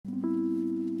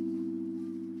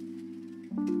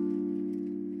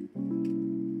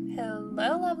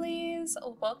lovelies,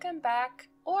 welcome back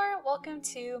or welcome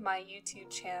to my YouTube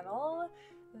channel.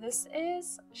 This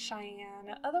is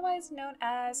Cheyenne, otherwise known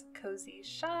as Cozy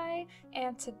Shy,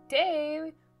 and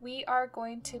today we are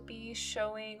going to be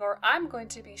showing, or I'm going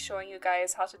to be showing you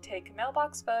guys how to take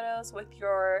mailbox photos with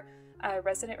your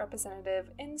resident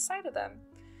representative inside of them.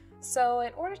 So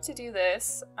in order to do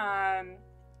this,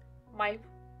 my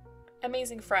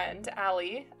amazing friend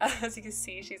Alie, as you can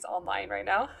see, she's online right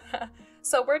now.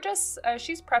 So we're just,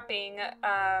 she's prepping,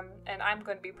 and I'm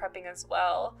going to be prepping as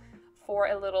well for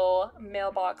a little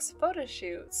mailbox photo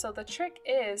shoot. So the trick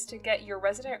is to get your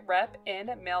resident rep in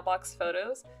mailbox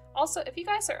photos. Also, if you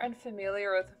guys are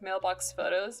unfamiliar with mailbox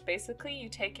photos, basically you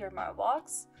take your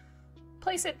mailbox,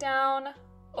 place it down,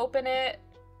 open it,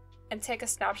 and take a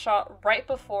snapshot right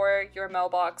before your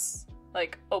mailbox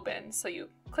opens. So you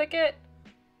click it,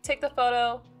 take the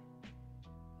photo.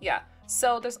 Yeah.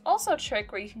 So there's also a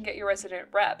trick where you can get your resident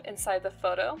rep inside the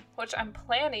photo, which I'm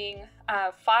planning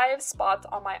 5 spots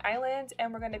on my island,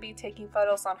 and we're going to be taking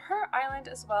photos on her island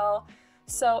as well.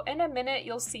 So in a minute,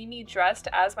 you'll see me dressed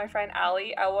as my friend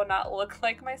Alie. I will not look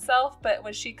like myself, but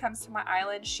when she comes to my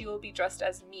island, she will be dressed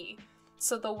as me.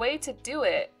 So the way to do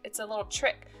it, it's a little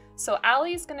trick. So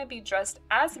Alie is going to be dressed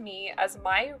as me, as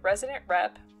my resident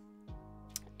rep,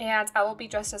 and I will be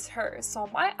dressed as her. So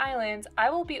on my island,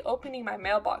 I will be opening my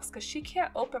mailbox because she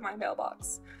can't open my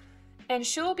mailbox. And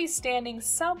she will be standing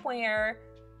somewhere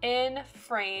in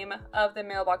frame of the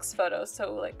mailbox photo,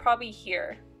 so probably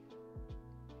here.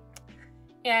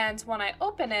 And when I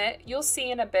open it, you'll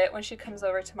see in a bit when she comes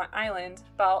over to my island,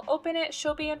 but I'll open it,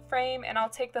 she'll be in frame, and I'll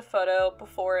take the photo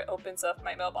before it opens up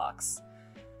my mailbox.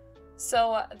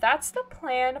 So that's the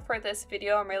plan for this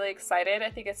video. I'm really excited. I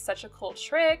think it's such a cool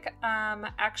trick.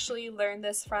 Actually learned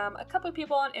this from a couple of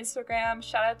people on Instagram.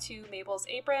 Shout out to Mabel's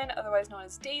Apron, otherwise known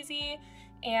as Daisy,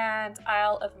 and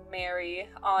Isle of Mary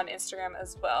on Instagram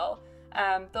as well.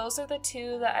 Those are the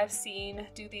two that I've seen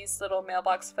do these little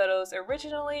mailbox photos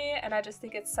originally, and I just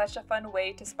think it's such a fun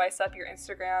way to spice up your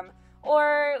Instagram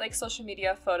or social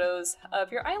media photos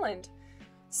of your island.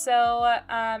 So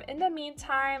in the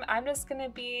meantime, I'm just gonna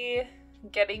be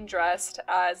getting dressed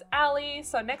as Alie.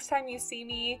 So next time you see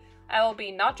me, I will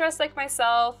be not dressed like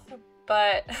myself,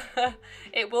 but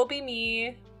it will be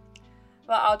me.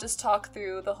 But I'll just talk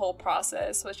through the whole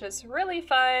process, which is really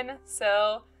fun.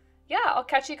 So yeah, I'll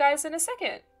catch you guys in a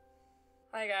second.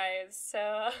 Hi guys,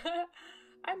 so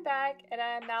I'm back and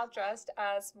I am now dressed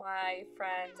as my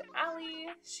friend Alie.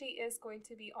 She is going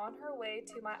to be on her way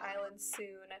to my island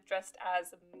soon, dressed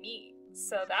as me.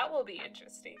 So that will be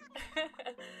interesting.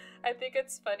 I think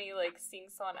it's funny seeing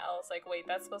someone else wait,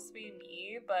 that's supposed to be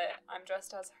me, but I'm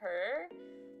dressed as her.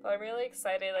 But I'm really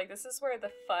excited. This is where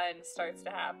the fun starts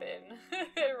to happen.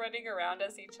 Running around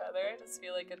as each other. I just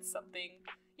feel like it's something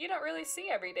you don't really see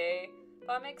every day.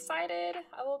 But I'm excited.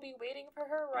 I will be waiting for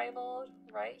her arrival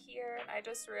right here. And I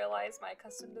just realized my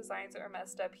custom designs are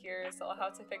messed up here, so I'll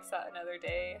have to fix that another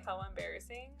day. How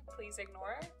embarrassing. Please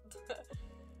ignore.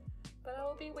 But I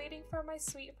will be waiting for my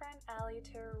sweet friend Alie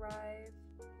to arrive.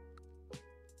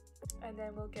 And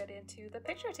then we'll get into the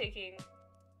picture taking.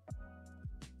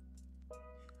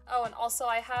 Oh, and also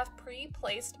I have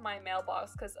pre-placed my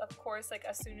mailbox because of course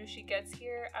as soon as she gets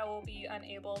here, I will be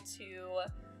unable to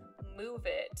move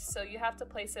it. So you have to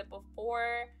place it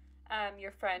before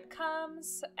your friend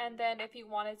comes, and then if you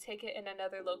want to take it in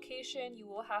another location, you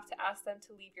will have to ask them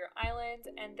to leave your island,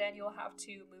 and then you'll have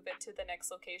to move it to the next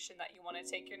location that you want to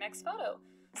take your next photo.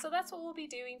 So that's what we'll be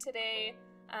doing today,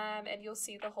 and you'll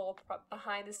see the whole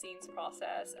behind the scenes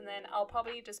process, and then I'll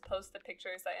probably just post the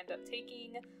pictures I end up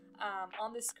taking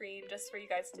on the screen just for you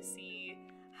guys to see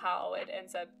how it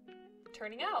ends up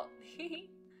turning out.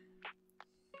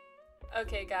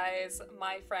 Okay guys,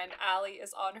 my friend Alie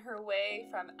is on her way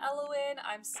from Elowen.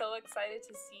 I'm so excited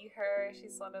to see her.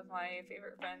 She's one of my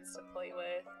favorite friends to play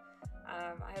with.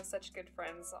 I have such good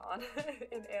friends on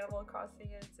in Animal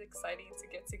Crossing, and it's exciting to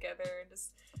get together and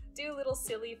just do little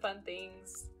silly fun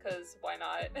things, because why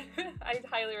not? I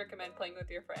highly recommend playing with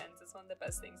your friends. It's one of the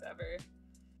best things ever.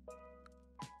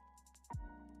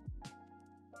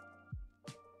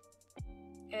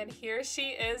 And here she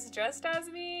is dressed as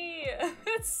me!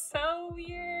 It's so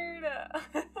weird!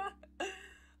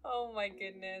 Oh my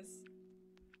goodness.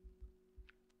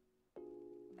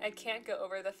 I can't get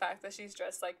over the fact that she's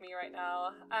dressed like me right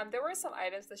now. There were some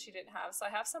items that she didn't have, so I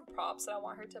have some props that I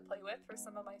want her to play with for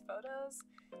some of my photos.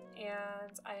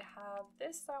 And I have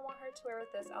this that I want her to wear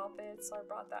with this outfit, so I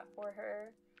brought that for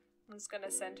her. I'm just gonna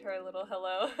send her a little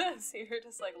hello. See her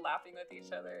just laughing with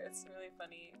each other. It's really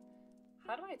funny.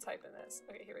 How do I type in this?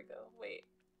 Okay, here we go. Wait.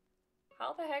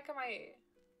 How the heck am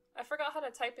I forgot how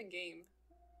to type in game.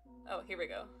 Oh, here we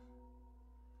go.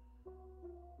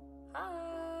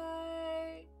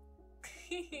 Hi.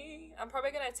 I'm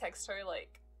probably gonna text her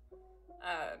like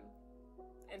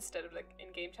instead of like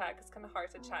in-game chat, because it's kind of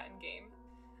hard to chat in game.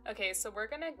 Okay, so we're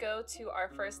gonna go to our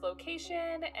first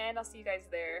location and I'll see you guys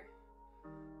there.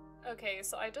 Okay,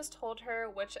 so I just told her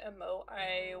which emote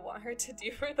I want her to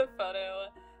do for the photo.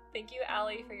 Thank you,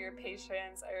 Alie, for your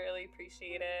patience. I really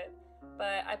appreciate it.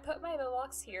 But I put my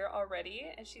mailbox here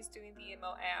already and she's doing the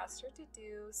emote I asked her to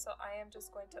do, so I am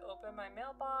just going to open my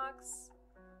mailbox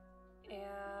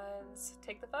and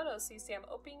take the photo. So you see I'm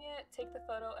opening it, take the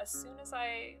photo as soon as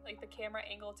the camera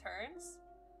angle turns,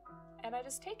 and I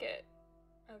just take it.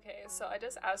 Okay, so I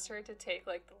just asked her to take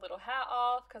like the little hat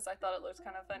off because I thought it looked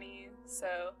kind of funny.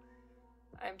 So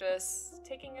I'm just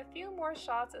taking a few more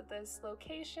shots of this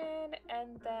location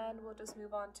and then we'll just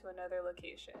move on to another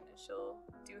location and she'll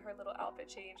do her little outfit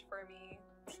change for me.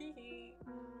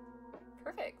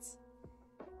 Perfect.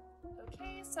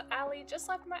 Okay, so Alie just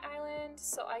left my island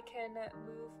so I can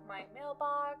move my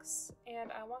mailbox,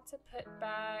 and I want to put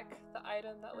back the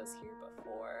item that was here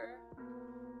before.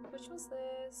 Which was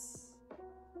this?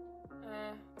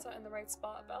 It's not in the right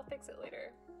spot, but I'll fix it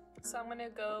later. So I'm gonna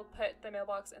go put the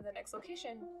mailbox in the next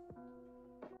location.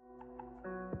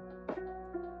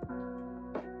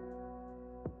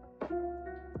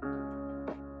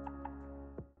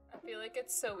 I feel like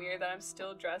it's so weird that I'm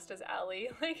still dressed as Alie.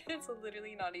 Like, it's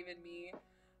literally not even me.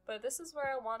 But this is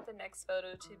where I want the next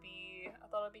photo to be. I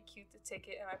thought it'd be cute to take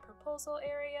it in my proposal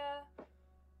area.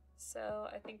 So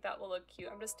I think that will look cute.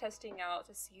 I'm just testing out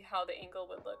to see how the angle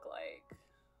would look like.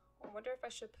 I wonder if I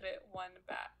should put it one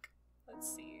back. Let's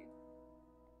see.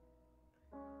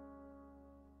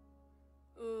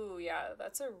 Ooh, yeah,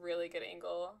 that's a really good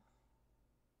angle.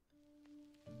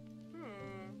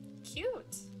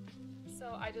 Cute.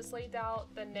 So I just laid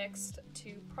out the next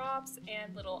two props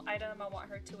and little item I want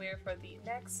her to wear for the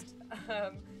next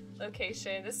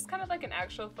location. This is kind of like an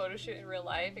actual photo shoot in real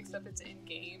life, except it's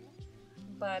in-game.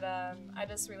 But I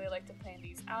just really like to plan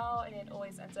these out, and it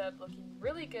always ends up looking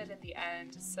really good in the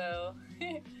end, so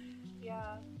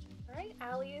yeah. Alright,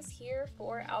 Alie is here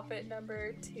for outfit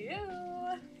number 2.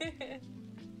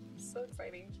 So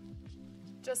exciting.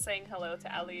 Just saying hello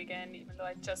to Alie again, even though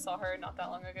I just saw her not that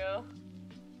long ago.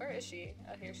 Where is she?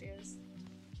 Oh, here she is.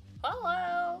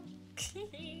 Hello!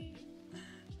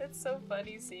 It's so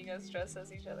funny seeing us dressed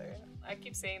as each other. I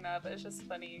keep saying that, but it's just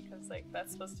funny because like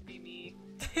that's supposed to be me.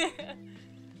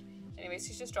 Anyways,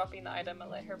 she's just dropping the item I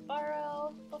let her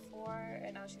borrow before,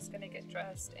 and now she's gonna get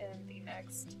dressed in the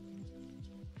next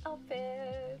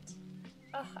outfit.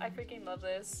 Oh, I freaking love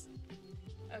this.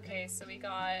 Okay, so we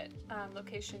got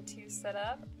location 2 set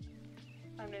up.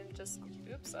 I'm gonna just,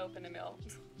 oops, I opened a mail.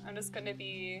 I'm just gonna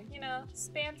be, you know,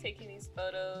 spam taking these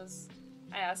photos.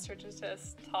 I asked her to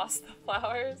just toss the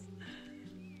flowers,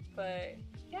 but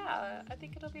yeah, I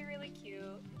think it'll be really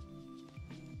cute.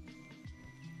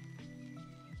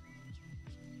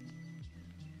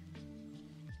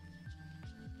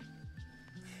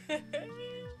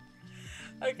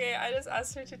 Okay, I just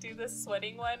asked her to do this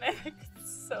sweating one and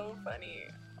it's so funny.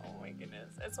 Oh my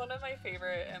goodness. It's one of my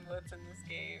favorite emotes in this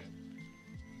game.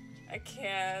 I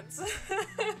can't.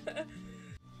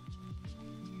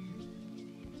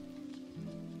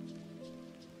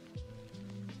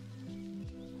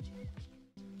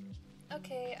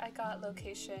 Okay, I got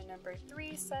location number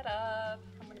 3 set up.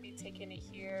 I'm gonna be taking it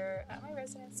here at my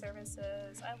resident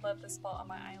services. I love this spot on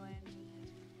my island,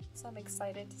 so I'm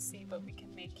excited to see what we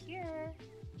can make here.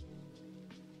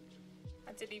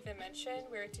 I did even mention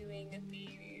we're doing the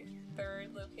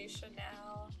 3rd location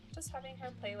now. Just having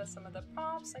her play with some of the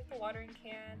props, like the watering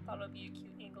can. Thought it would be a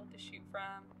cute angle to shoot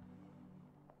from.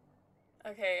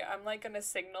 Okay, I'm like gonna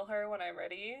signal her when I'm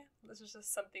ready. This is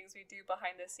just some things we do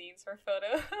behind the scenes for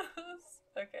photos.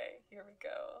 Okay, here we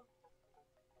go.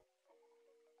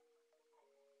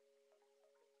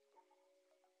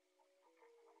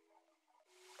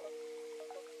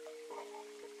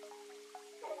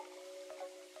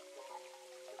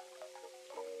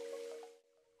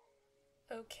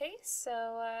 Okay,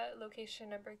 so location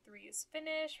number 3 is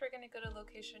finished. We're gonna go to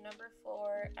location number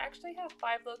 4. I actually have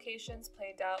 5 locations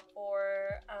planned out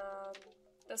for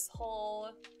this whole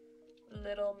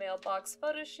little mailbox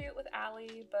photo shoot with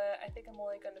Alie, but I think I'm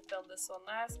only gonna film this one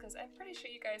last because I'm pretty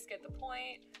sure you guys get the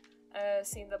point,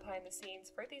 seeing the behind the scenes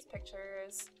for these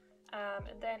pictures.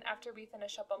 And then after we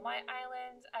finish up on my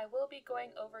island, I will be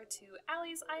going over to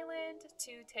Alie's island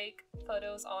to take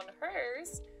photos on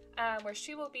hers. Where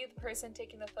she will be the person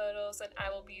taking the photos and I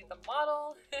will be the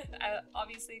model,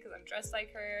 obviously because I'm dressed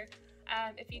like her.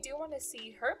 If you do want to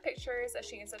see her pictures that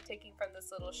she ends up taking from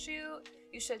this little shoot,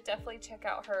 you should definitely check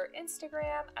out her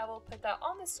Instagram. I will put that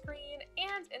on the screen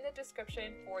and in the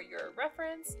description for your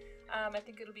reference. I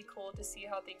think it'll be cool to see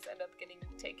how things end up getting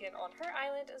taken on her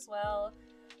island as well.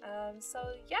 So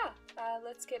yeah,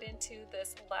 let's get into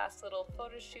this last little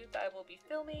photo shoot that I will be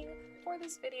filming for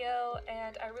this video,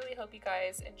 and I really hope you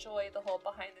guys enjoy the whole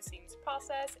behind the scenes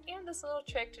process and this little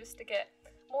trick just to get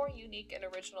more unique and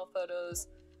original photos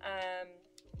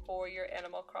for your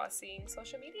Animal Crossing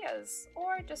social medias,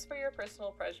 or just for your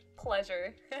personal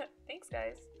pleasure. Thanks,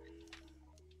 guys.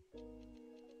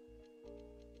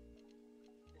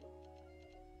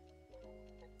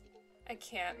 I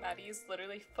can't. Maddie's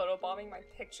literally photobombing my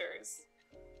pictures.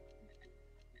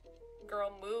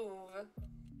 Girl, move.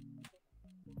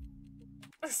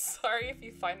 Sorry if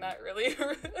you find that really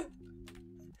rude.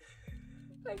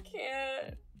 I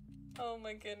can't. Oh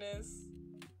my goodness.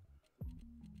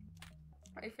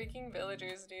 My freaking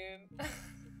villagers, dude.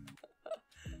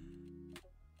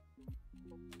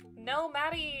 No,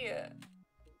 Maddie!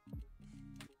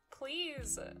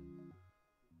 Please!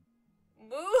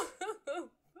 Move!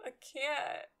 I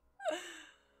can't.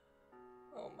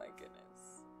 Oh my goodness.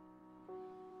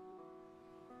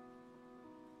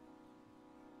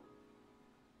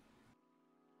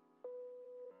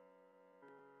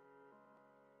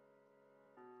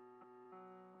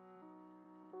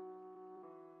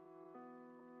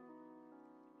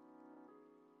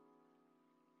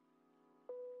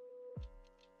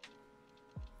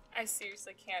 I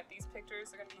seriously can't. These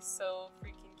pictures are gonna be so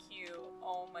freaking cute.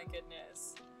 Oh my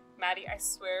goodness. Maddie, I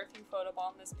swear if you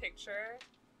photobomb this picture,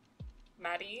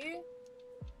 Maddie,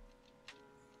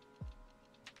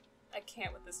 I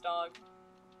can't with this dog.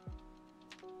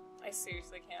 I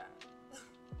seriously can't.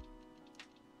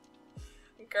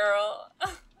 Girl,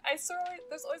 I swear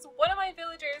there's always one of my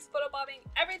villagers photobombing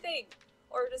everything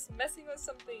or just messing with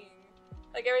something.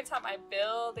 Like every time I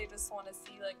build, they just want to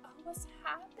see like, oh, what's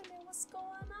happening? What's going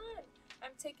on?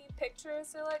 I'm taking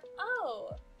pictures. They're like,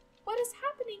 oh, what is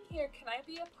happening here? Can I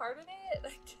be a part of it?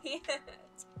 I can't.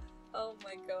 Oh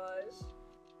my gosh.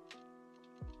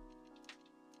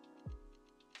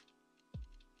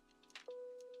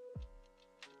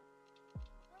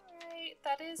 Alright,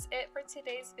 that is it for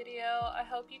today's video. I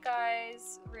hope you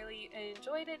guys really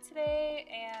enjoyed it today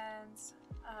and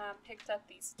picked up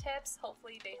these tips.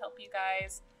 Hopefully they help you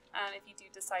guys if you do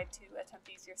decide to attempt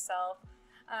these yourself.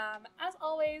 As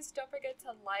always, don't forget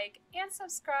to like and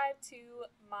subscribe to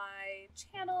my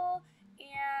channel,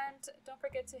 and don't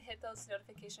forget to hit those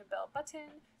notification bell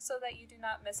button so that you do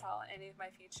not miss out on any of my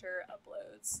future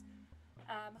uploads.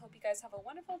 Hope you guys have a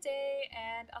wonderful day,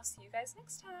 and I'll see you guys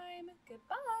next time.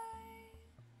 Goodbye!